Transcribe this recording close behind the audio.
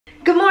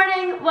Good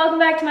morning, welcome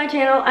back to my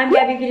channel. I'm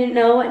Gabi, if you didn't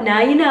know,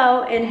 now you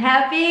know, and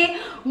happy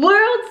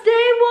World's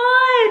Day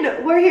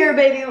 1! We're here,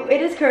 baby.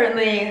 It is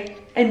currently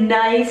a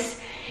nice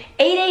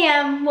 8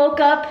 a.m. Woke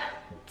up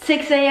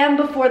 6 a.m.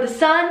 before the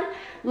sun,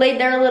 laid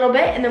there a little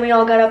bit, and then we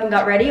all got up and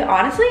got ready.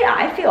 Honestly,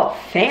 I feel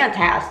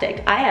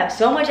fantastic. I have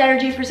so much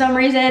energy for some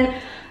reason.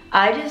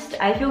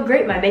 I feel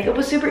great. My makeup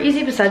was super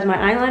easy besides my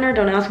eyeliner.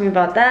 Don't ask me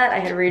about that. I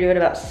had to redo it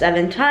about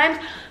 7 times.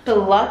 But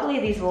luckily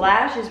these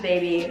lashes,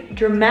 baby,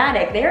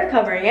 dramatic. They are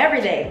covering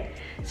everything.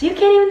 So you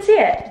can't even see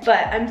it.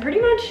 But I'm pretty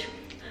much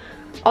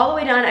all the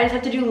way done. I just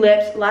have to do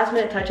lips, last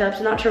minute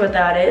touch-ups. Not sure what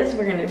that is.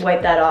 We're gonna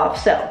wipe that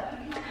off. So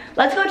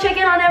let's go check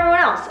in on everyone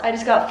else. I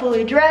just got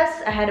fully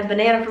dressed. I had a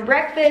banana for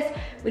breakfast.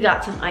 We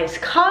got some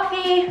iced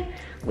coffee.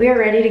 We are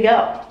ready to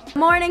go.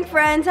 Morning,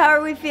 friends. How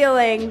are we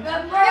feeling? Good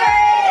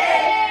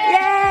morning!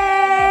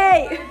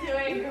 Yay! We're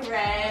doing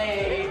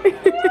great.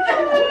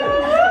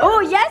 Oh,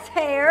 yes,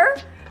 hair.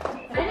 Oh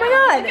my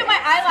God. Look at my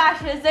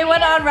eyelashes. They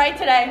went on right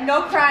today.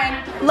 No crying.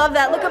 Love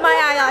that. Look at my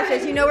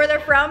eyelashes. You know where they're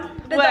from?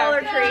 The Where? Dollar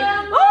Tree.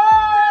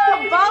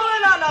 Oh,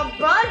 balling on a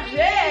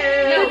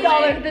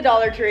budget. The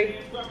Dollar Tree.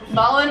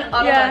 Balling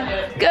on a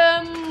budget.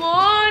 Good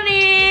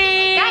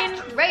morning.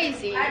 That's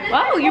crazy.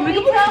 Wow, your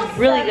makeup looks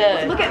really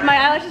good. Look at my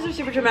eyelashes are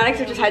super dramatic,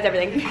 so it just hides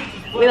everything.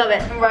 We love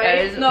it.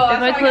 Right? Guys, No, if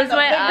I close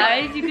my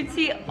eyes. eyes, you can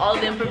see all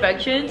the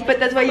imperfections. But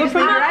that's why you just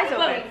leave your eyes But-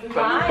 open.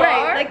 but-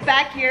 Right, like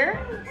back here.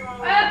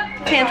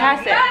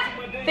 Fantastic.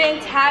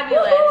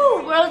 Fantabulous.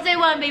 Woohoo! World's Day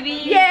 1, baby.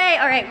 Yay!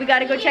 All right, we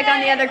gotta go check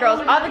on the other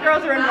girls. All the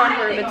girls are in one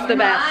room. It's the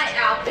best.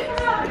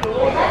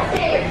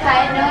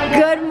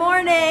 Good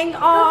morning.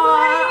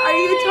 Aw, are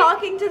you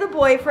talking to the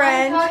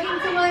boyfriend? I'm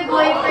talking to my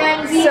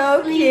boyfriend. He's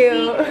So sleepy.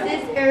 cute.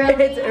 It's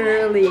early. It's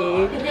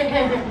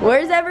early.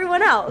 Where's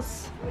everyone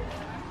else?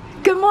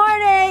 Good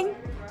morning.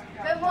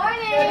 Good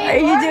morning. Are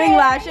you doing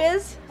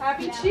lashes?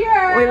 Happy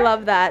cheer. We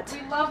love that.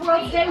 We love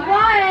World's Day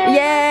 1.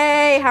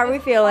 Yay! How are we All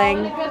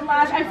feeling? the good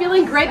lash. I'm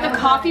feeling great. The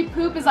coffee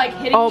poop is like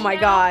hitting Oh me my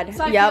now, God.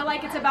 So I Yep. feel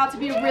like it's about to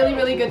be a really,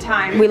 really good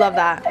time. We love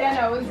that.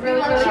 Yeah, no, it was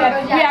really, really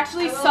good. We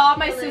actually saw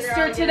my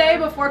sister today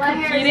before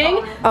competing,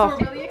 so Oh.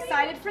 we're really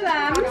excited for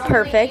them.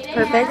 Perfect,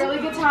 perfect. Really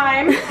good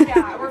time.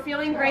 Yeah, we're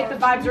feeling great. The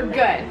vibes are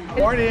good.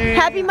 Morning.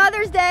 Happy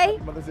Mother's Day!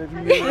 Mother's Day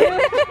to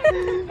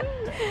you.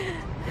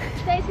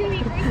 Today's gonna be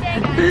a great day,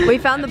 guys. We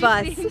found the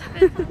bus.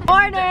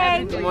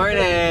 Morning! Good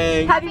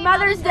morning. Happy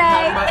Mother's Day!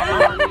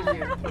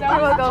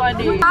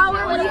 How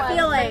are we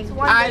feeling?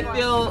 I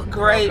feel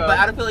great, but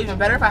I'd feel even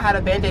better if I had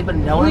a band-aid, but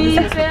no one We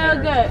is feel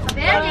good.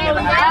 Band-Aid.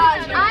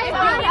 I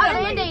brought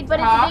a Band-Aid, but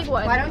it's a big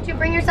one. Why don't you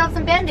bring yourself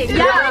some Band-Aids?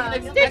 Yeah.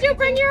 Did you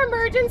bring your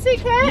emergency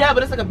kit? Yeah,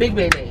 but it's like a big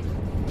band-aid.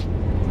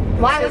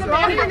 Why was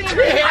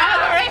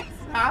Band-Aid?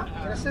 Huh?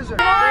 Good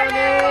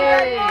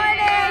morning!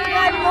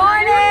 Good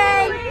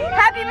morning!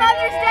 Happy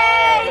Mother's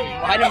Day!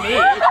 Why to me?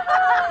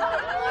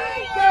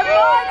 Good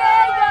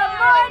morning! Good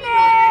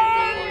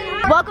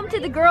morning! Welcome to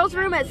the girls'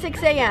 room at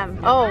 6 a.m.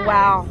 Oh,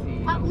 wow.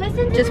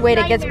 Listen to Just the wait,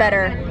 it gets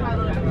nightmare.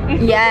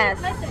 better. Yes.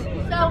 So,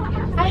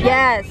 I have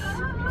Yes.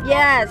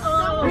 Yes.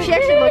 Oh, she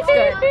actually looks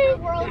good. the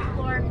world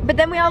floor. But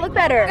then we all look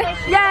better.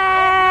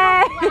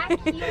 Yay!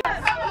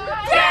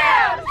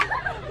 Jams!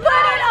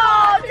 Put it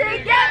all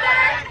together!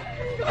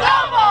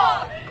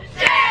 Global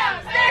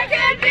jams! There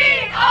can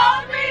be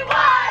only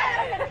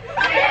one!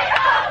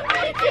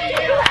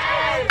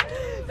 C-O-B-T-U-S!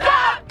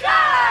 Top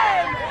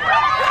Gun!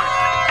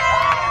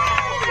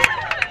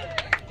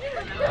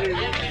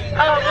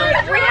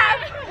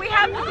 We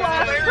have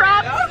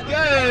props.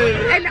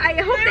 Good. And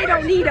I hope they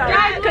don't need them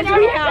because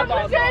we have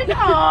them.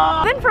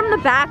 Even from the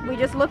back, we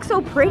just look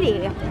so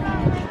pretty.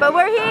 But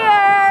we're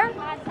here.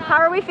 How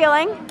are we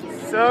feeling?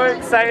 So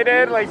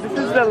excited. Like, this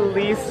is the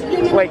least,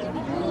 like,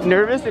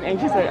 nervous and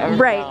anxious I've ever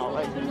Right. felt.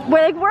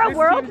 Like, We're at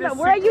Worlds, team but just-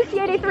 we're at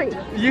UCA Day 3.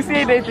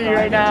 UCA Day 3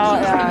 right now,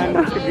 and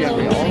it's gonna be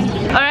unreal.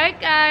 Alright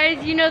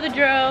guys, you know the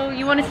drill.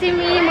 You want to see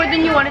me more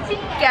than you want to see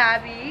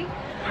Gabby.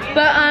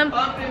 But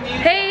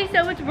hey,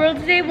 so it's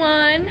World's Day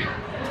 1.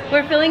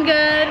 We're feeling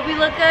good, we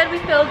look good, we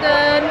feel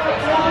good.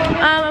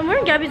 I'm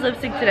wearing Gabby's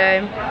lipstick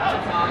today.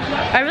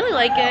 I really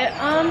like it.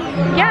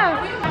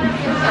 Yeah.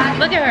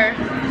 Look at her.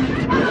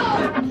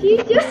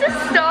 She's just a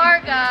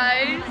star,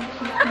 guys.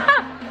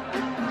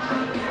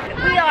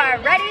 We are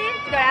ready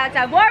to go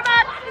outside warm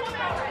up.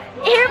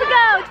 Here we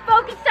go, it's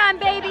focus time,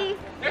 baby.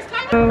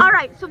 All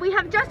right, so we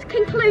have just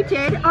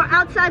concluded our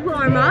outside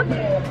warm up.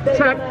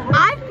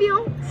 I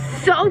feel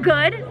so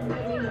good,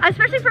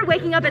 especially for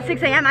waking up at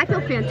 6 a.m. I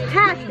feel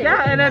fantastic.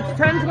 Yeah, and it's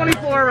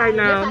 10:24 right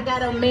now. I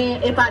got a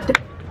man if I do.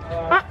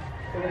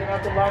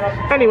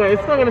 Anyways,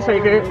 still gonna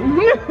shake it.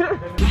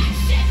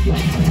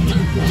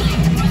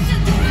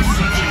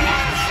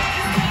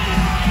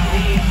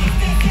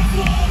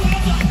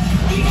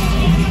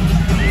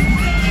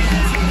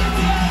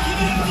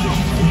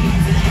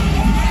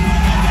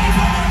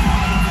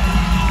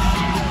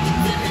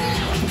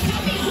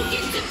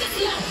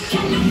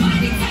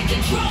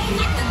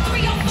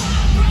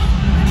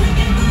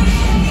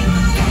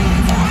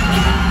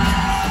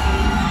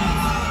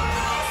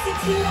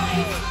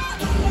 Life.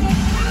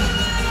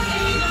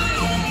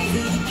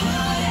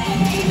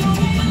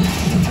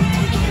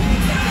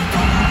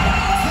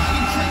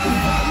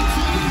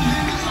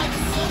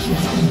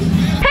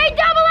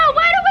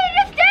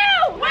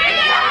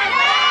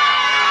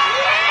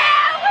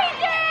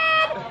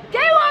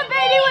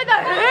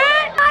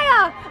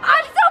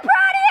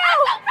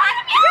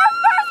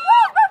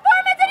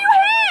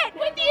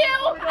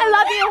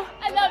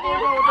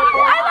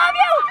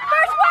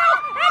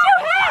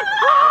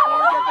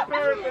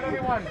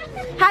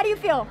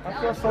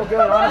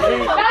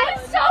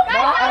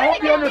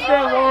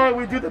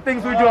 we do the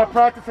things we do at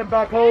practice and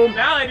back home.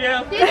 Now I do.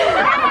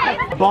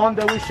 Bond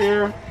that we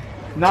share.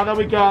 Now that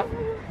we got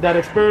that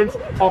experience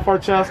off our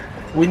chest,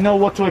 we know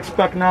what to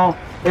expect now.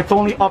 It's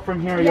only up from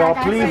here, y'all.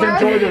 Please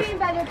enjoy this.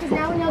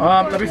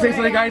 Let me say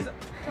something, guys.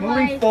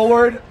 Moving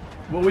forward,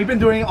 what we've been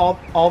doing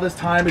all this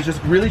time is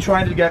just really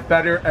trying to get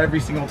better every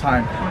single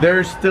time.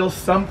 There's still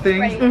some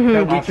things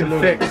that we can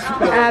fix.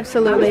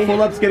 Absolutely.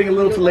 Pull-ups getting a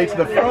little too late to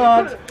the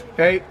front.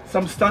 Okay,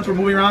 some stunts we're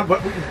moving around,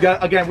 but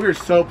again, we are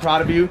so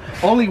proud of you.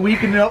 Only we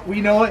know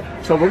it,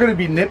 so we're gonna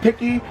be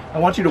nitpicky. I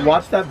want you to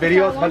watch that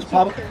video as much as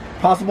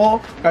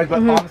possible, guys. But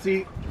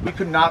honestly, we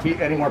could not be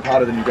any more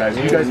prouder than you guys.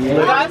 You guys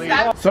literally.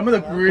 Some of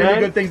the really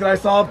good things that I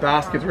saw,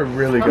 baskets were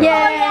really good.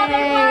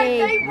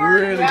 Yay!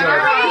 Really good.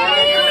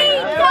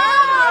 I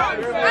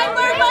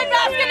learned my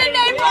basket in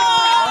April!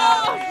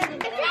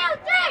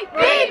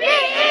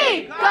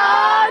 BBE!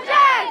 Go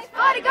Jets!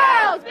 For the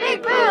girls!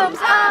 Big boobs!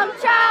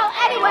 Child,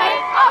 anyway,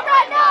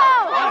 alright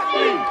now!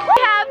 We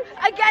have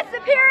a guest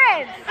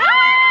appearance!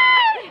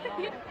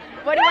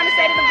 What do you want to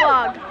say to the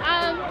vlog?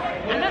 I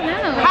don't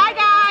know. Hi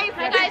guys!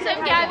 Hi guys,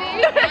 I'm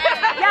Gabi.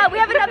 Yeah, we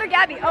have another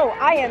Gabi. Oh,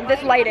 I am.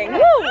 This lighting.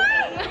 Woo!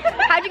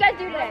 How'd you guys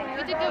do today?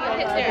 We did good with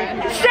hit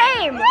Sarah.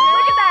 Same!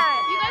 Look at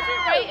that! You guys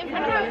were right in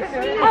front of us.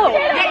 Oh,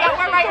 yeah,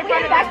 we're right in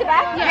front of back to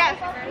back? Yes.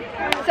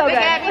 So good.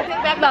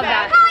 Love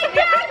that. Hi,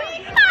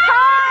 Gabi!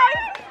 Hi!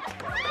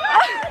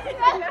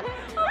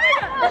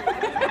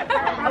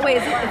 Oh, wait,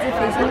 is it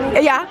facing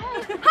me? Yeah.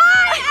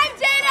 Hi, I'm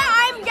Jenna.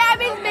 I'm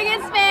Gabi's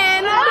biggest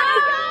fan.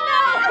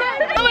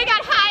 Oh my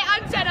god, hi,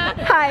 I'm Jenna.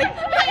 Hi.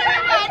 Hi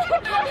everyone.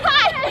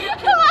 Hi.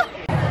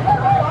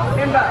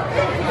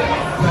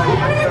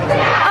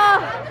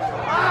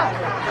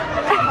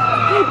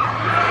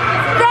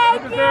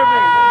 Thank you!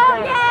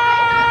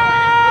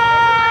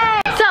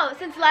 Yay! So,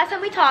 since the last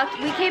time we talked,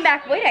 we came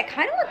back. Wait, I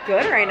kind of look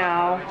good right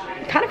now.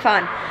 Kind of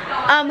fun.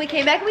 We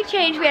came back and we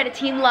changed. We had a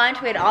team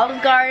lunch. We had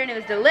Olive Garden. It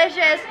was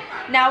delicious.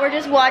 Now we're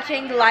just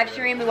watching the live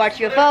stream. We watched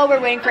UFO. We're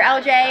waiting for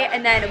LJ.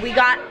 And then we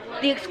got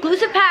the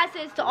exclusive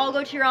passes to all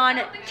go cheer on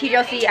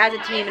TJLC as a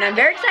team. And I'm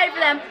very excited for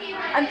them.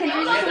 I'm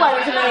confused as to why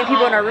there's a million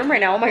people in our room right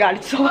now. Oh my god,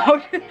 it's so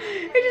loud.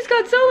 It just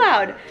got so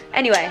loud.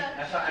 Anyway,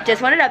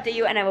 just wanted to update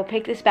you, and I will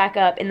pick this back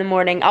up in the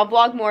morning. I'll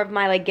vlog more of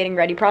my like getting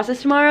ready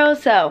process tomorrow.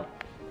 So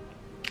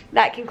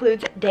that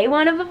concludes day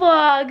one of the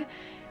vlog.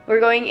 We're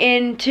going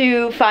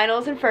into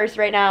finals and first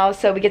right now,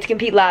 so we get to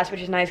compete last, which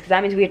is nice because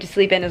that means we have to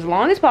sleep in as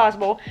long as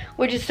possible,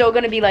 which is still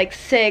going to be like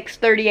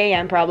 6:30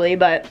 a.m. probably,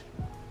 but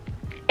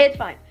it's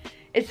fine.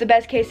 It's the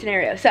best case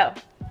scenario. So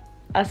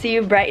I'll see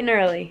you bright and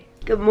early.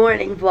 Good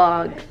morning,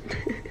 vlog.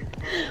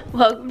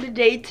 Welcome to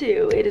day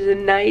 2. It is a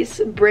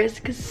nice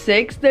brisk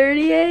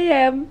 6:30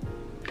 a.m.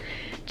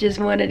 Just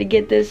wanted to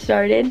get this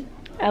started.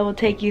 I will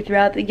take you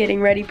throughout the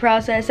getting ready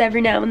process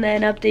every now and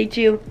then, update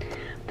you.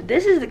 But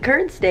this is the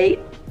current state.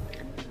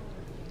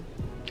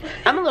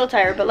 I'm a little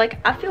tired, but like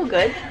I feel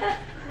good.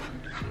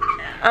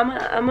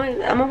 I'm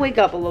gonna wake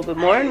up a little bit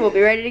more and we'll be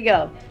ready to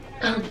go.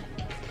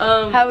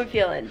 How are we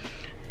feeling?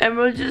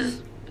 Emerald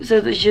just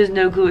said that she has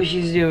no clue what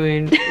she's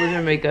doing with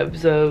her makeup,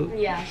 so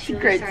Yeah, she's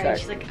Great sorry. start.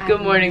 She's like,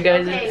 good morning,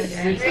 guys. Okay, It's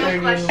here's 6:30 in one the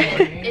question.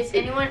 morning. Is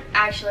anyone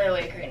actually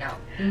awake right now?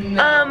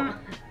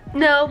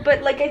 No,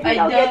 but like I think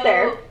I'll get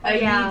there.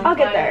 I'll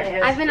get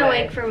there. I've been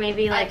awake for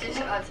maybe like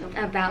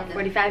about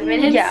 45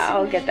 minutes. Yeah,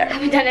 I'll get I there.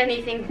 haven't done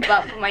anything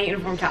but put my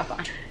uniform top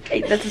on.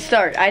 Hey, that's a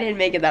start. I didn't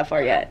make it that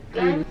far yet.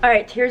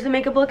 Alright, here's the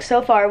makeup look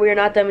so far. We are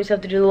not done. We still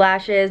have to do the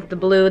lashes, the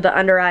blue, the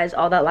under eyes,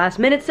 all that last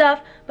minute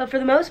stuff. But for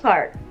the most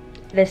part,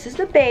 this is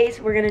the base.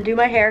 We're gonna do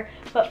my hair.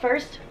 But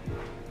first,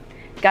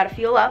 gotta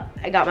fuel up.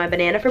 I got my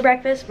banana for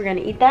breakfast. We're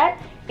gonna eat that.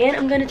 And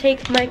I'm gonna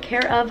take my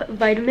Care of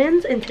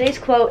vitamins. And today's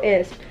quote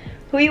is,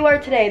 who you are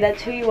today,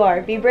 that's who you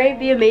are. Be brave,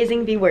 be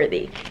amazing, be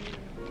worthy.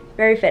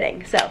 Very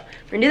fitting. So,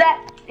 we're gonna do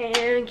that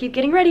and keep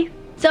getting ready.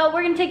 So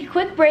we're gonna take a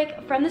quick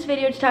break from this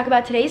video to talk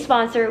about today's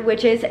sponsor,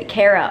 which is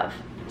Care of.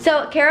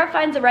 So Care of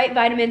finds the right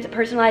vitamins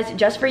personalized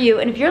just for you.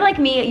 And if you're like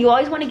me, you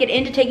always wanna get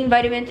into taking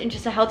vitamins and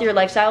just a healthier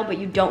lifestyle, but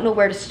you don't know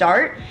where to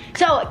start.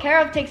 So Care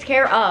of takes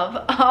care of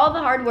all the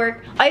hard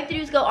work. All you have to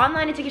do is go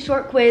online and take a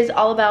short quiz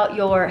all about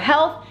your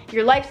health,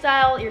 your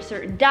lifestyle, your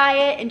certain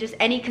diet, and just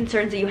any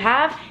concerns that you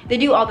have. They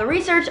do all the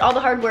research, all the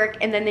hard work,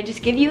 and then they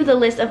just give you the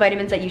list of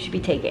vitamins that you should be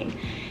taking.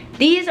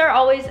 These are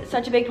always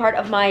such a big part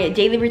of my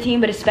daily routine,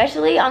 but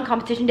especially on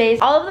competition days.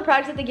 All of the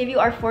products that they give you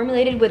are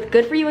formulated with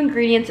good for you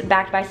ingredients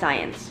backed by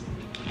science.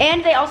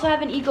 And they also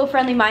have an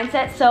eco-friendly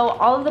mindset, so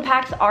all of the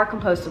packs are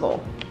compostable.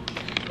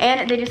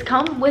 And they just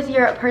come with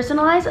your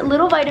personalized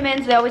little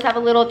vitamins. They always have a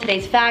little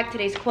today's fact,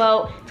 today's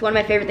quote. It's one of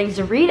my favorite things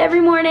to read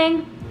every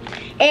morning.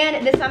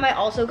 And this time I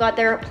also got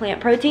their plant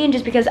protein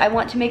just because I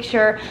want to make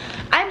sure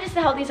I'm just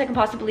the healthiest I can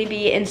possibly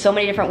be in so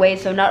many different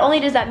ways. So not only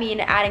does that mean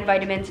adding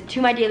vitamins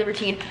to my daily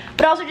routine,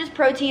 but also just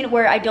protein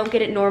where I don't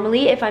get it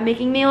normally if I'm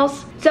making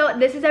meals. So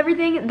this is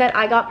everything that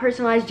I got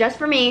personalized just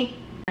for me.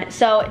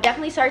 So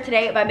definitely start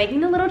today by making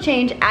the little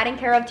change, adding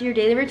Care Of to your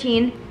daily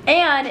routine.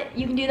 And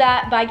you can do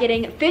that by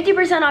getting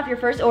 50% off your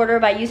first order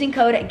by using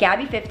code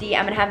Gabi50.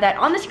 I'm gonna have that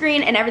on the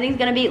screen and everything's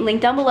gonna be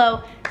linked down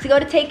below. So go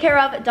to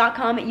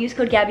takecareof.com, use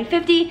code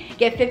Gabi50,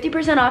 get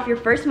 50% off your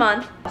first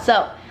month.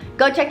 So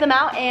go check them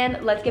out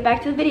and let's get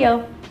back to the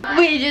video.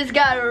 We just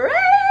got ready.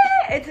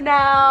 It's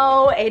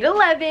now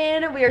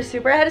 8:11. We are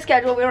super ahead of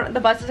schedule. The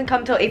bus doesn't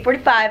come until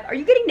 8:45. Are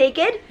you getting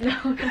naked? No.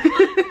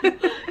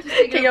 Just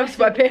taking off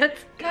sweatpants.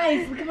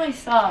 Guys, look at my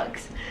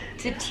socks.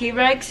 It's a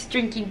T-Rex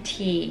drinking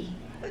tea.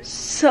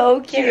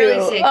 So cute.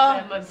 Really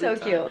oh, so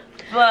cute.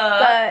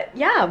 But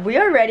yeah, we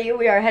are ready.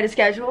 We are ahead of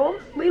schedule.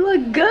 We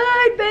look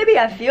good, baby.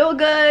 I feel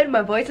good.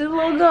 My voice is a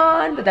little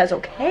gone, but that's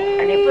okay.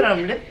 I need to put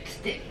on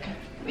lipstick.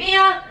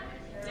 Mia.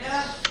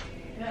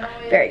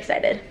 Very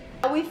excited.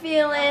 How are we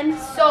feeling?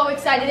 So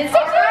excited. It's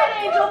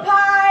alright, Angel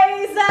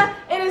Pies.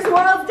 It is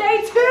World's Day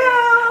 2.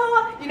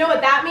 You know what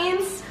that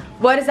means?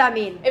 What does that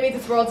mean? It means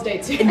it's World's Day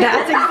 2.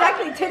 That's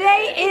exactly.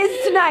 Today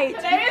is tonight.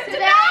 Today is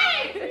tonight.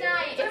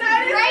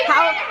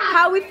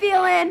 How are we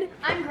feeling?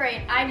 I'm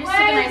great. I just took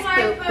a nice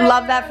poop.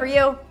 Love that for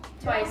you.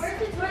 Twice.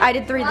 I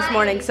did 3 this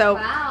morning, so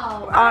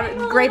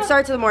great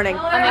start to the morning.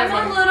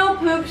 I'm a little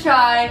poop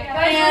shy,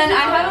 and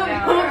I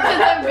haven't pooped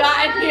since I've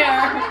gotten here.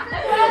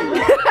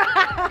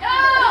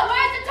 Yo,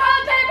 where's the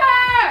toilet paper?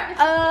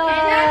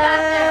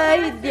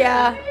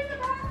 Yeah.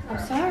 I'm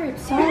sorry. I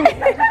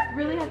just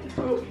really have to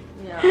poop.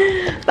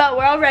 Yeah. But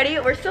we're all ready.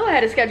 We're still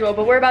ahead of schedule,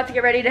 but we're about to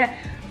get ready to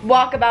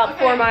walk about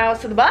 4 miles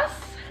to the bus.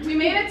 We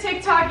made a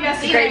TikTok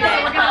yesterday, so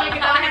we're gonna make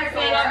it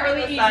on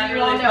really easy.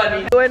 You all know. Are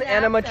you an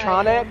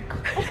animatronic?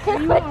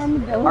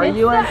 Are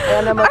you an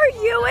animatronic? Are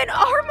you an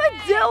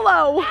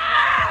armadillo?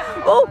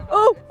 Oh.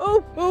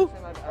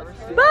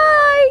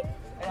 Bye.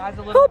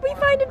 Hope we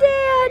find a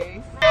dad.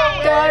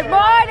 Good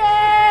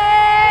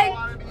morning.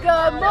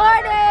 Good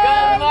morning.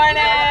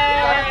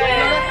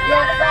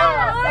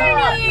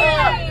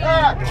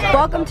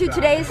 Welcome to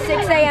today's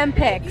 6 a.m.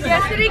 pics.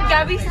 Yesterday,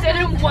 Gabi stood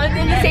in one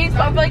in the same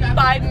spot for like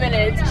 5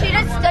 minutes. She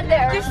just stood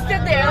there. Just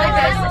stood there like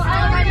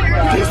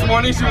this. This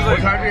morning she was like,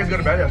 how did you guys go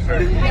to bed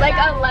yesterday? Like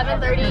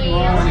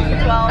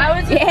 11:30, 12. I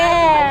was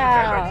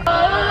Yeah.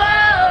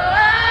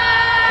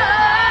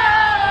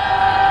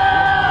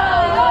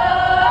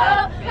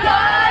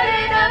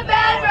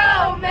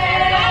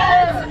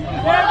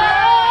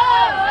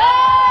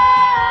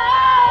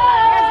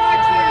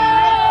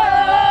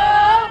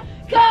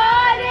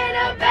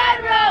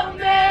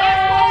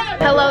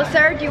 Hello,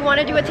 sir. Do you want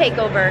to do a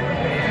takeover?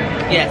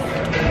 Yes.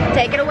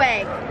 Take it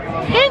away.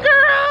 Hey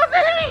girls!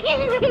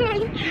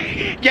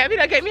 Gabi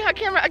that gave me her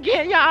camera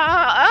again,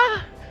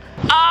 y'all.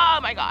 Oh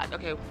my god.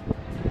 Okay.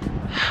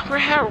 We're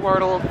here at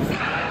World's.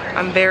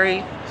 I'm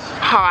very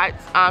hot.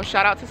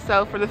 Shout out to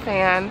So for the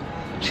fan.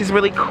 She's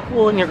really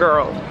cool in your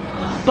girl.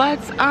 But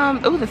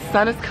oh, the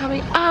sun is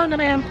coming. Oh no,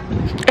 ma'am.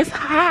 It's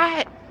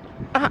hot.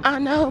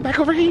 No, back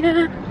over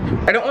here.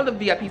 I don't want the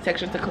VIP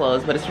section to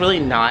close, but it's really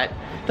not.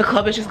 The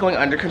club is just going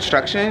under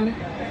construction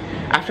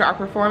after our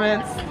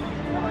performance.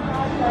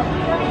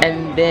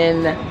 And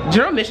then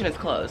general admission is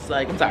closed.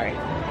 Like, I'm sorry.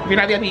 If you're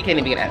not VIP, you can't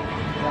even get in.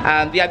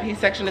 VIP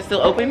section is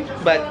still open,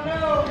 but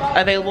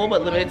available,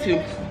 but limited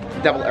to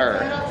double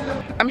R.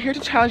 I'm here to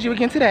challenge you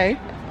again today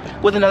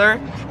with another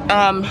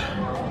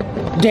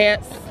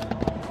dance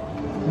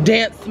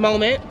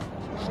moment.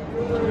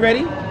 You ready?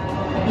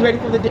 You ready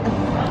for the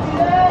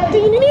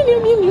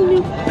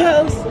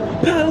pose?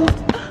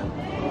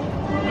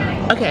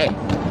 Okay.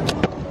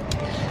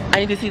 I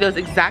need to see those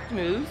exact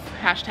moves.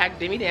 Hashtag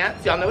Demi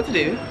Dance. Y'all know what to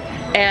do.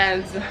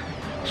 And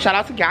shout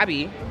out to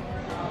Gabi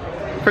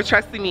for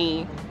trusting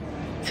me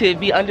to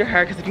be under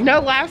her. Because if you know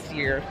last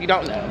year, if you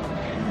don't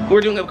know, we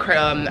were doing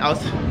I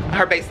was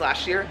her base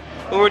last year.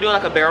 We were doing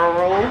like a barrel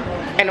roll,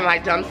 and my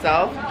dumb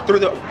self threw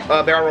the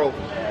barrel roll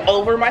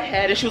over my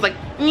head, and she was like,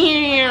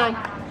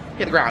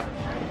 hit the ground.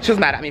 She was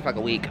mad at me for like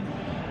a week.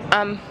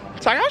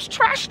 So I got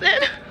trashed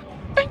then.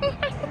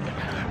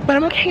 But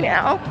I'm okay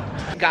now.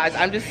 Guys,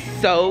 I'm just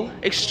so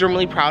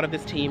extremely proud of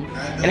this team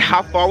and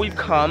how far we've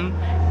come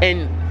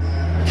in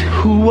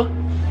 2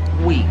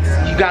 weeks.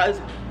 You guys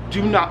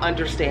do not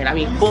understand. I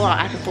mean, full out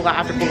after full out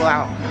after full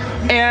out.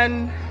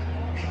 And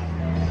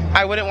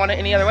I wouldn't want it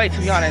any other way, to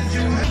be honest.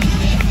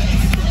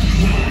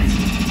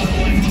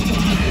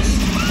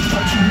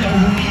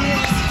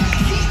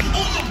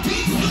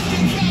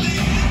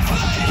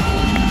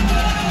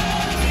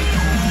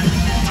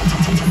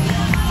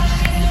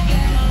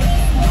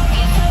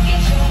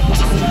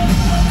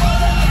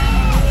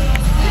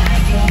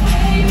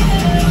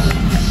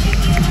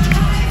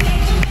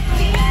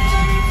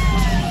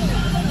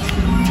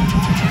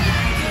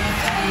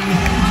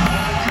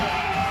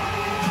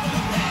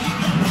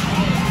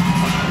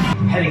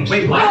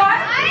 Wait, what?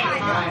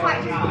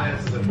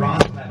 This is the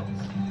bronze medals.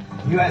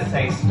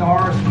 USA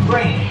Stars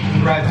Brain.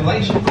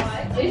 Congratulations.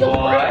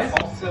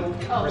 What? Also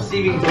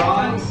receiving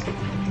bronze.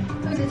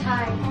 Who's a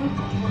tie?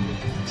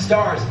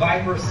 Stars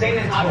Viper San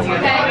Antonio.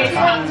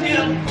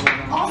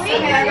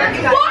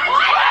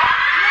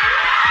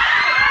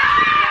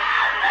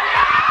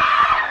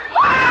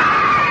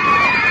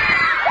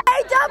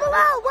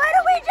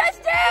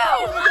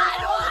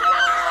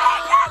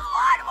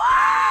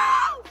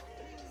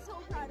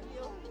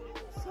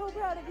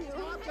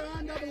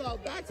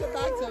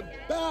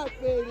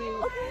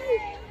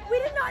 Okay, we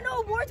did not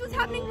know awards was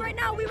happening right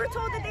now. We were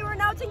told that they were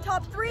announcing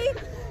top 3,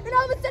 and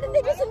all of a sudden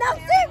they just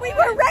announced it. We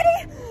were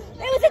ready.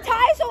 It was a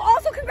tie, so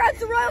also congrats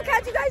to Royal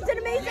Cats. You guys did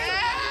amazing.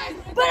 Yes!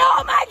 But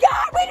oh my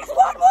God, we just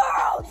won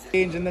Worlds!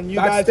 And then you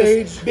guys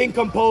just being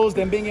composed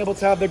and being able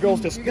to have the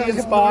girls just be in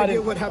the spot.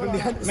 And, what happened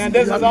behind the man,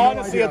 this is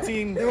honestly a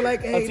team. They were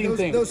like, hey,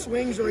 thing. those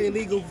swings are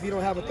illegal if you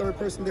don't have a third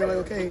person. They're like,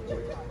 okay.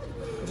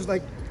 Just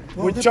like,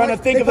 well, we're trying to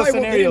think of the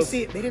scenarios.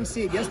 They didn't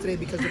see it yesterday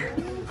because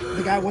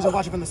the guy wasn't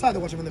watching from the side;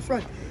 they're watching from the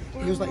front.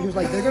 He was like,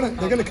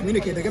 they're gonna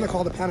communicate. They're gonna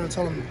call the panel and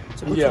tell them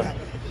to look for that.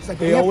 It's like,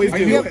 they always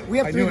do. We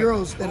have 3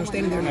 girls that are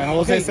standing there. And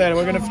Jose said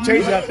we're gonna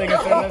change that thing.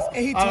 And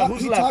he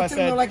talked to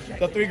them. Like,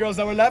 the 3 girls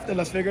that were left, and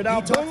let's figure it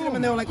out. He talked to them,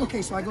 and they were like,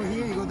 okay, so I go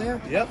here, you go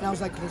there. Yep. And I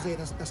was like, Jose,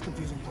 that's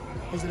confusing.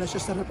 He said, let's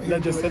just set it up.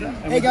 Let's just set it up.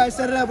 Hey guys,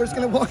 set it up. We're just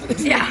gonna walk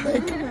this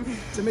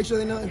to make sure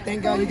they know. And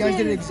thank God you guys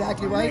did it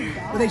exactly right.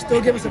 But they still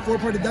give us a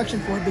 4-point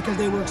deduction for it because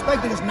they were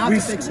expecting us not to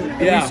fix it.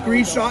 Yeah.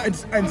 We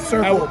screenshot and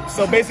circle.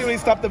 So basically,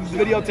 stopped the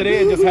video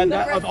today and just had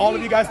that of all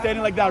of you guys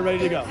standing like that, ready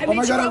to go. Oh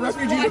my God, our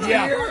refugees.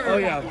 Yeah. Oh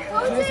yeah.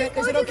 So they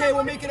said, okay,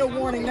 we'll make it a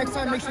warning. Next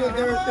time, make sure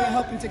they're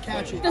helping to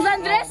catch it. Does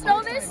Andres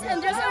know this?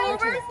 Andres and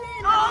Uber?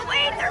 Oh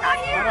wait, they're not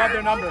here. I don't have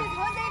their number.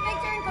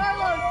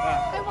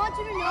 I want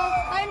you to know,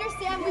 I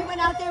understand we went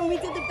out there and we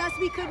did the best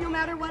we could no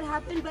matter what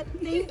happened, but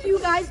thank you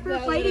guys for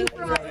fighting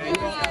for us.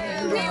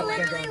 We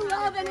literally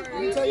love and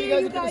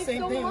appreciate you guys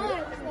so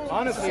much.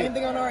 Honestly. Same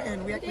thing on our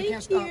end. We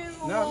can't stop.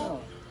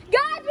 No.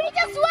 God, we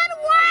just won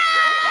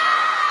Worlds!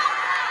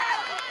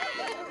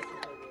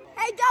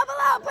 Hey, double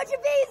up, put your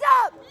V's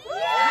up!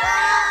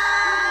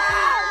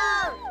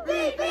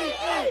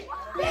 BBE!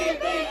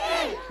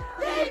 BBE!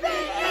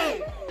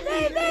 BBE!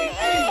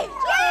 BBE!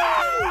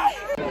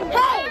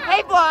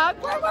 Hey vlog!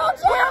 We're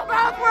both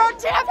world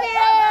champions!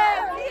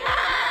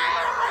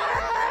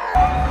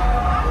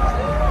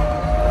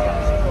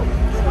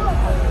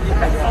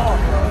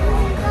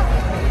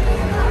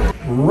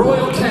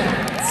 Royal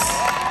Cats.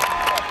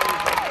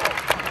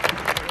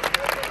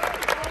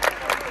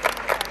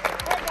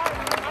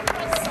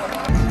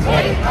 We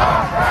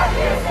are proud of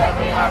you,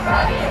 we are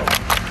proud of you.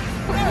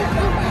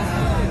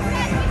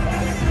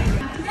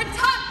 The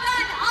Top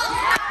Gun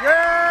All-Stars.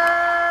 Yeah!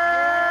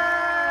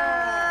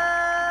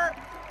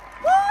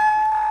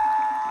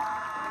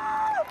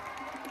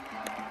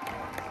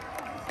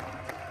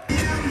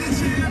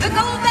 The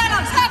gold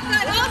medal, Top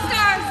Gun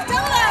All-Stars,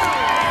 Dolo!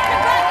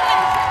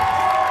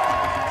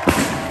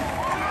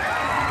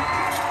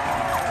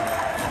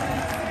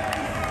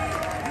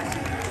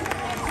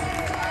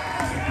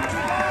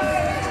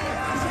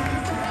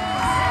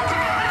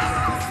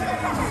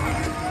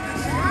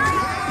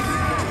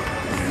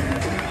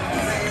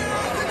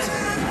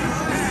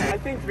 I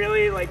think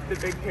really like the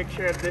big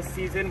picture of this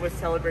season was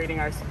celebrating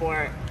our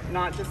sport,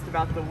 not just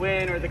about the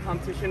win or the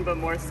competition, but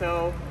more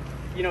so,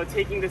 you know,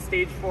 taking the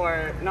stage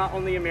for not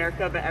only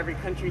America, but every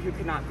country who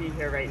could not be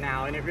here right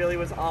now. And it really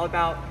was all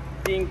about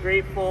being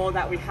grateful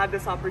that we had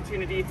this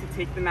opportunity to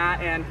take the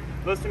mat, and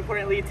most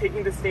importantly,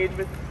 taking the stage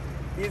with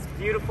these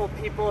beautiful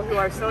people who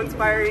are so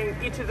inspiring.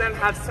 Each of them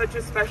have such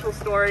a special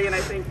story, and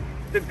I think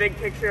the big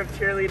picture of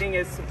cheerleading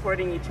is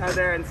supporting each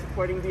other and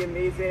supporting the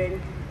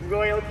amazing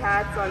Royal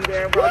Cats on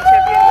their World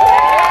Championship.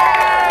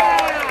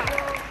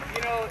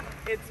 You know,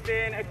 it's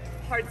been a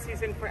hard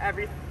season for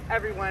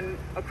everyone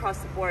across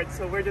the board,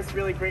 so we're just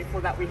really grateful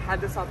that we had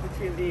this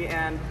opportunity,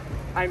 and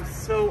I'm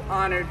so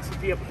honored to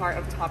be a part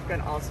of Top Gun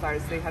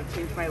All-Stars. They have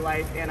changed my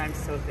life, and I'm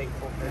so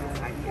thankful for this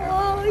time here.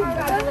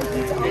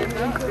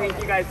 Thank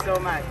you guys so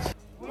much.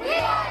 We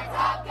are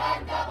Top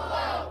Gun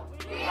 00.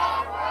 We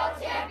are world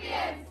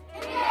champions.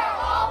 And we are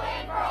all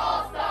in for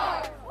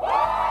All-Stars.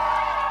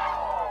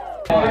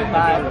 5,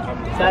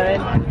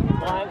 7,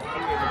 1, 3,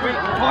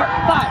 4,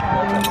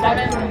 5,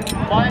 7,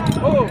 1,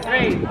 2,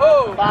 3,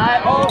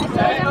 5,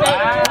 7,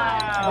 8.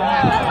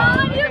 Come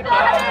on, you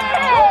got it!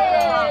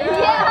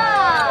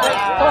 Yeah!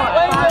 4,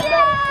 5,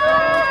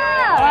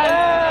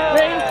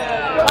 6,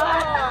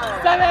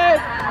 7,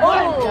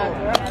 1.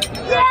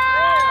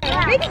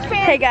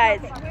 Hey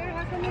guys,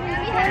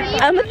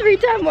 I'm a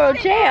 3-time world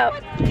champ.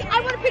 I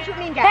want a picture of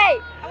me and Gabi. Hey,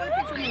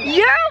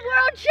 you're a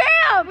world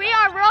champ. We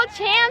are world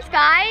champs,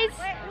 guys.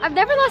 I've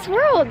never lost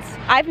worlds.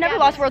 I've never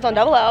lost worlds on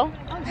 00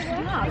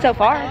 so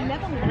far.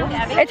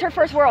 It's her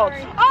first worlds.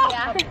 Oh,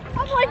 yeah.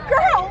 I'm like,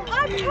 girl,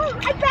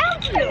 I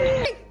found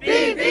you.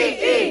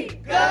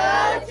 BBE,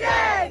 go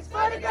Jags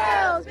for the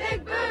girls,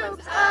 big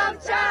boobs,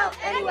 child,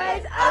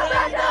 anyways,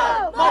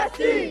 Orlando,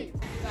 Marcy.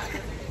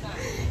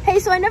 Hey,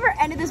 so I never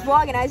ended this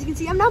vlog, and as you can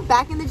see, I'm now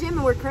back in the gym,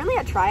 and we're currently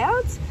at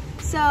tryouts.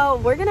 So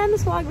we're gonna end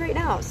this vlog right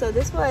now. So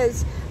this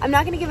was, I'm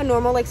not gonna give a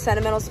normal like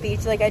sentimental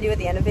speech like I do at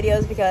the end of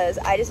videos, because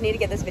I just need to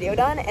get this video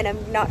done, and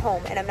I'm not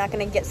home, and I'm not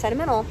gonna get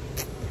sentimental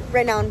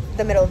right now in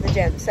the middle of the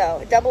gym.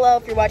 So 00,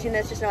 if you're watching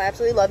this, just know I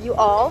absolutely love you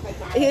all.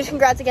 A huge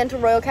congrats again to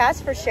Royal Cats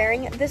for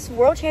sharing this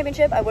world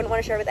championship. I wouldn't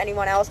want to share it with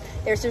anyone else.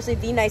 They're seriously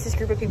the nicest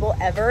group of people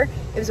ever.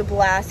 It was a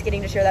blast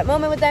getting to share that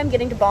moment with them,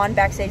 getting to bond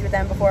backstage with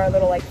them before our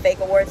little like fake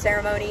award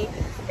ceremony.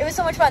 It was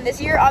so much fun.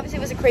 This year obviously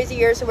was a crazy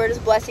year, so we're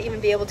just blessed to even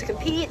be able to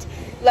compete.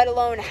 let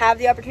alone have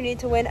the opportunity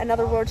to win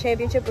another world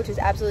championship, which is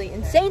absolutely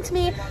insane to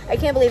me. I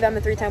can't believe I'm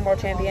a 3-time world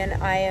champion.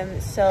 I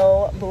am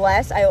so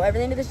blessed. I owe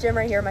everything to this gym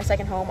right here, my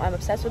second home. I'm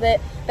obsessed with it.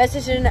 Best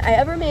decision I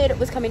ever made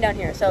was coming down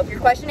here. So if you're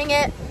questioning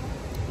it,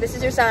 this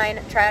is your sign.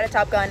 Try out a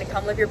Top Gun and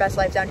come live your best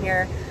life down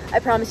here. I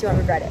promise you won't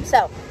regret it.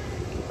 So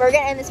we're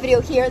gonna end this video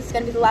here. This is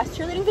gonna be the last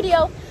cheerleading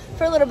video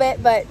for a little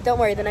bit, but don't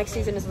worry, the next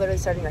season is literally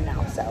starting right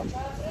now. So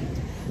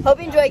hope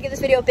you enjoyed. Give this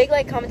video a big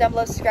like, comment down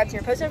below, subscribe to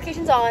your post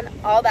notifications on,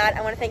 all that.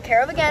 I want to thank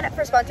Carev again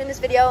for sponsoring this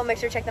video. Make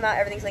sure to check them out.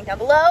 Everything's linked down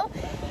below.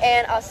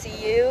 And I'll see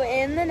you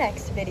in the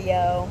next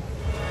video.